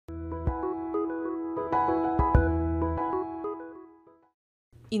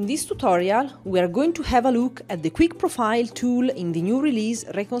In this tutorial, we are going to have a look at the Quick Profile tool in the new release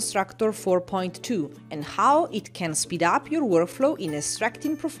Reconstructor 4.2 and how it can speed up your workflow in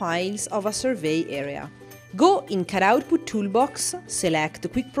extracting profiles of a survey area. Go in Cut Output Toolbox,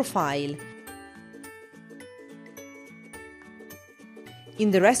 select Quick Profile.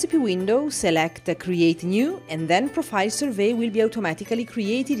 In the recipe window, select Create New, and then Profile Survey will be automatically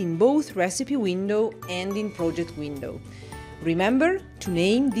created in both recipe window and in project window. Remember to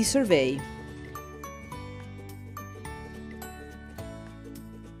name the survey.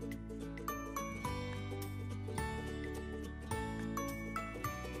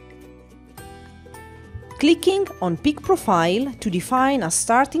 Clicking on Pick Profile to define a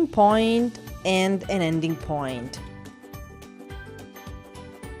starting point and an ending point.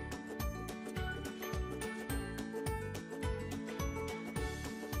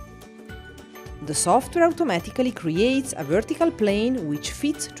 The software automatically creates a vertical plane which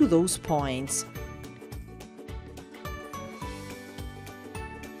fits to those points.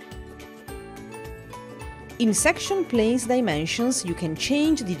 In section plane's dimensions, you can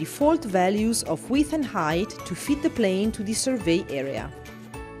change the default values of width and height to fit the plane to the survey area.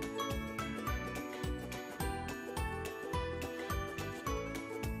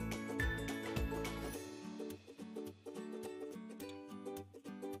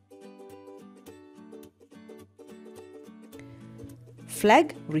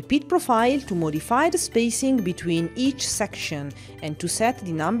 Flag Repeat Profile to modify the spacing between each section and to set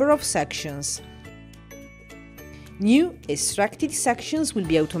the number of sections. New extracted sections will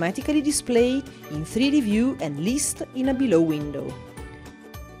be automatically displayed in 3D view and list in a below window.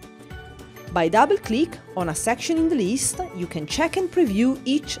 By double-click on a section in the list, you can check and preview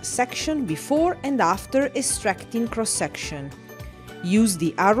each section before and after extracting cross-section. Use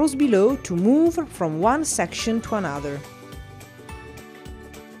the arrows below to move from one section to another.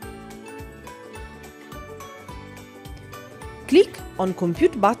 Click on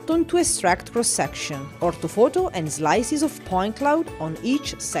Compute button to extract cross-section, orthophoto and slices of point cloud on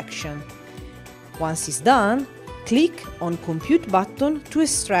each section. Once it's done, click on Compute button to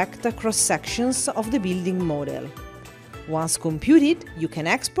extract the cross-sections of the building model. Once computed, you can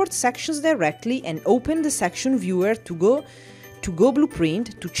export sections directly and open the section viewer to Go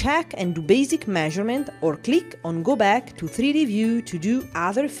Blueprint to check and do basic measurement, or click on Go back to 3D view to do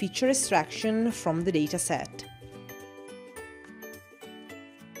other feature extraction from the dataset.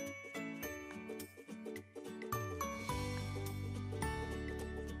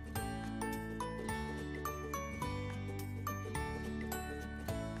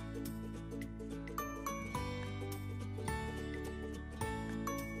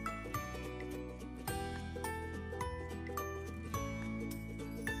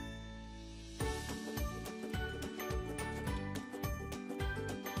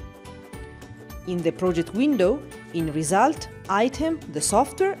 In the project window, in Result item, the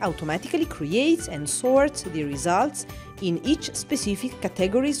software automatically creates and sorts the results in each specific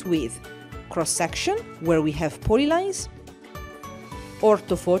categories with cross-section, where we have polylines,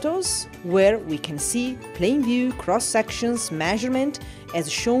 orthophotos, where we can see plane view, cross-sections, measurement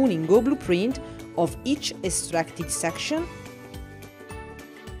as shown in Go Blueprint of each extracted section,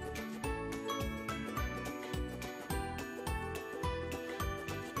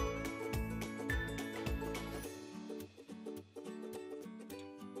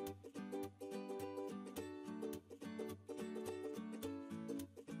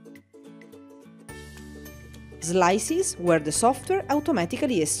 slices, where the software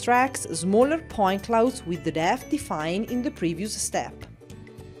automatically extracts smaller point clouds with the depth defined in the previous step.